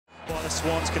By the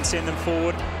Swans can send them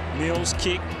forward. Mills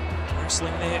kick.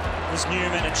 Wrestling there was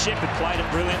Newman, and Sheppard played it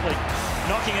brilliantly,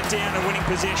 knocking it down and winning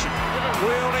possession.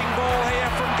 Wielding ball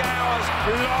here from Gowers.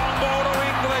 Long ball to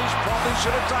English. Probably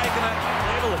should have taken it.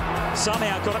 Evelyn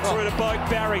somehow got it through to Boak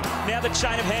Barry. Now the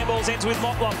chain of handballs ends with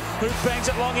Motlop, who bangs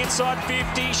it long inside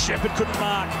 50. Sheppard couldn't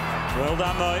mark. Well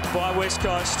done though by West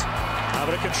Coast.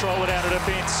 Able to control it out of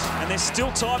defence. And there's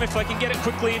still time if they can get it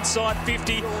quickly inside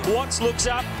 50. Watts looks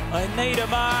up. They need a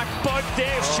mark. Both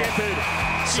there, Sheppard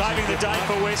saving the day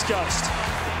for West Coast.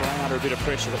 Playing under a bit of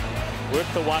pressure. Work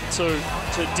the 1-2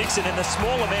 to Dixon and the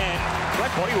smaller man.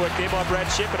 Great body work there by Brad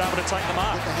Sheppard, able to take the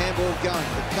mark. Get the handball going.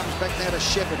 It comes back now to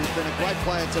Sheppard, who's been a great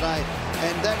player today.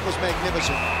 And that was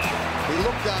magnificent. He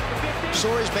looked up,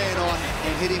 saw his man on,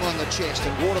 and hit him on the chest,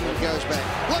 and Waterman goes back.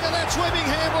 Look at that sweeping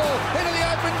handball into the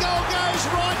open goal, goes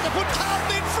right to put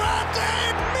Carlton in front,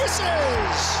 and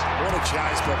misses! What a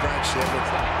chase by Brad Sheppard.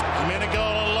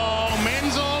 Menegola long,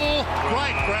 Menzel,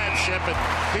 great Brad Sheppard.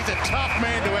 He's a tough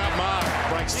man to outmark.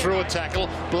 Breaks through a tackle,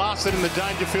 blasted in the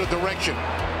Dangerfield direction.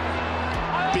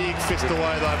 Big fist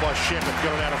away though by Sheppard,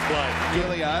 got it out of play.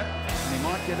 Gilio, and he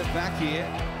might get it back here.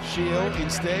 Shield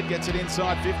instead gets it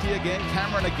inside 50 again.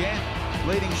 Cameron again,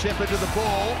 leading Sheppard to the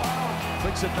ball.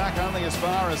 Flicks it back only as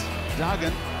far as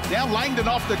Duggan. Now Langdon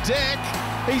off the deck.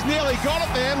 He's nearly got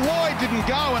it there. Lloyd didn't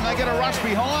go, and they get a rush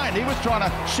behind. He was trying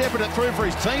to shepherd it through for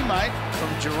his teammate. From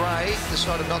Duray,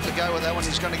 decided not to go with that one.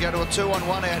 He's going to go to a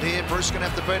 2-on-1 out here. Bruce going to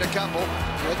have to beat a couple.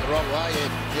 He went the wrong way,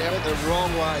 Ed. Yeah, went the wrong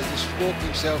way. Just walked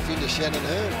himself into Shannon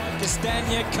Hearn.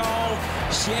 Castagna, Cole,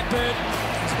 Sheppard.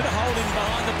 There's a bit of holding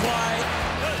behind the play.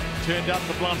 Turned up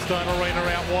the Blundstone Arena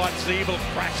out wide. Siebel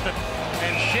crashed it,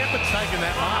 and Sheppard's taken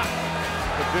that mark.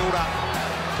 The build-up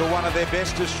to one of their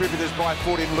best distributors by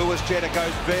foot in Lewis Jetta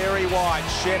goes very wide.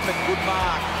 Sheppard, good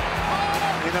mark.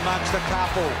 In amongst a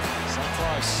couple. So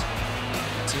close.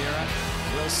 Tierra,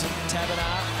 Wilson,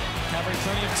 Tabernar, covering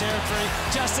plenty of territory.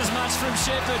 Just as much from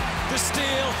Sheppard. The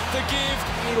steal, the give.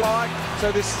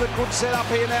 So this is a good setup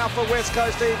here now for West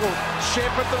Coast Eagles.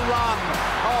 Sheppard the run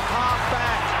off half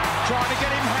back. Trying to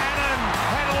get him Hannon.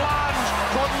 Had a lunge.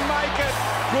 Couldn't make it.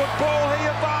 Good ball here.